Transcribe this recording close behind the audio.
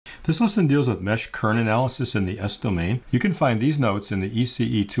This lesson deals with mesh current analysis in the S domain. You can find these notes in the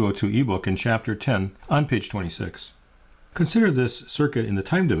ECE202 ebook in Chapter 10 on page 26. Consider this circuit in the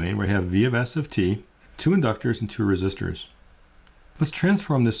time domain where I have V of S of t, 2 inductors and 2 resistors. Let's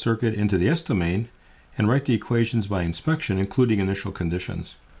transform this circuit into the S domain and write the equations by inspection, including initial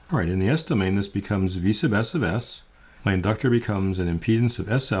conditions. All right, in the S domain, this becomes V sub S of S. My inductor becomes an impedance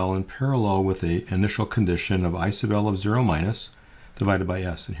of SL in parallel with an initial condition of I sub L of 0 minus divided by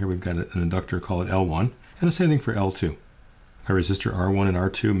S. And here we've got an inductor, call it L1, and the same thing for L2. My resistor R1 and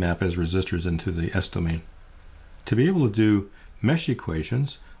R2 map as resistors into the S domain. To be able to do mesh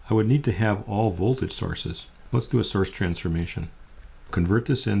equations, I would need to have all voltage sources. Let's do a source transformation. Convert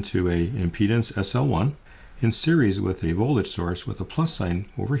this into a impedance SL1 in series with a voltage source with a plus sign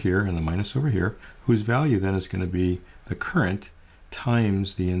over here and the minus over here, whose value then is going to be the current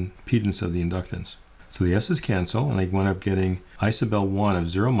times the impedance of the inductance. So the S's cancel, and I wind up getting I sub L1 of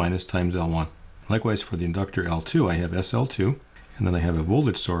 0 minus times L1. Likewise, for the inductor L2, I have SL2, and then I have a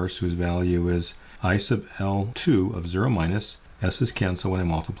voltage source whose value is I sub L2 of 0 minus. S's cancel when I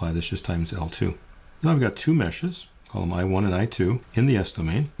multiply this just times L2. Now I've got two meshes, call them I1 and I2, in the S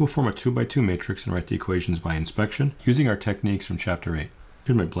domain. We'll form a 2 by 2 matrix and write the equations by inspection using our techniques from Chapter 8.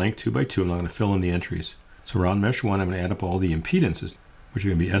 Here's my blank 2 by 2, and I'm going to fill in the entries. So around mesh 1, I'm going to add up all the impedances, which are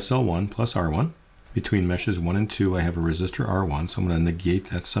going to be SL1 plus R1. Between meshes 1 and 2, I have a resistor R1, so I'm going to negate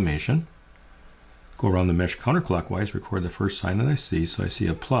that summation. Go around the mesh counterclockwise, record the first sign that I see. So I see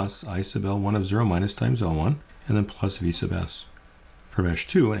a plus I sub L1 of 0 minus times L1, and then plus V sub S. For mesh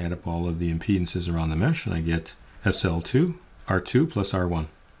 2, I add up all of the impedances around the mesh, and I get SL2, R2 plus R1.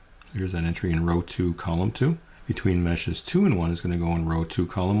 So here's that entry in row 2, column 2. Between meshes 2 and 1 is going to go in row 2,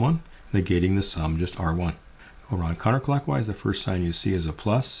 column 1, negating the sum, just R1. Go around counterclockwise, the first sign you see is a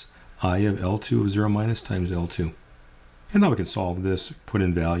plus I of L2 of 0 minus times L2. And now we can solve this, put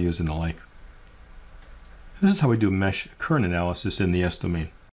in values and the like. This is how we do mesh current analysis in the S domain.